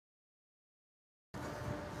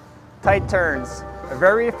Tight turns, a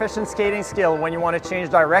very efficient skating skill when you want to change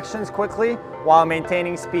directions quickly while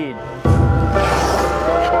maintaining speed.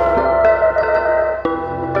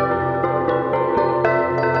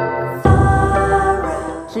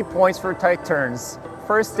 Key points for tight turns.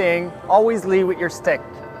 First thing, always lead with your stick.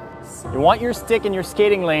 You want your stick in your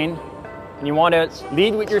skating lane, and you want to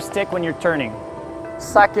lead with your stick when you're turning.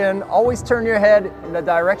 Second, always turn your head in the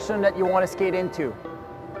direction that you want to skate into.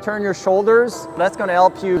 Turn your shoulders. That's going to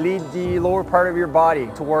help you lead the lower part of your body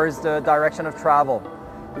towards the direction of travel.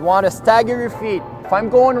 You want to stagger your feet. If I'm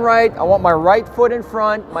going right, I want my right foot in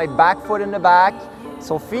front, my back foot in the back.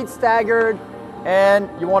 So feet staggered, and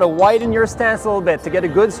you want to widen your stance a little bit to get a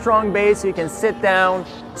good strong base so you can sit down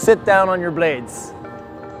on your blades.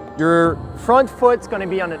 Your front foot's going to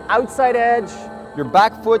be on an outside edge, your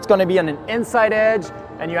back foot's going to be on an inside edge,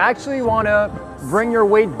 and you actually want to bring your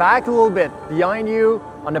weight back a little bit behind you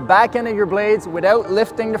on the back end of your blades without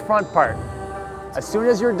lifting the front part. As soon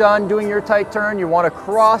as you're done doing your tight turn, you want to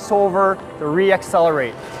cross over to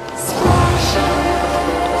re-accelerate.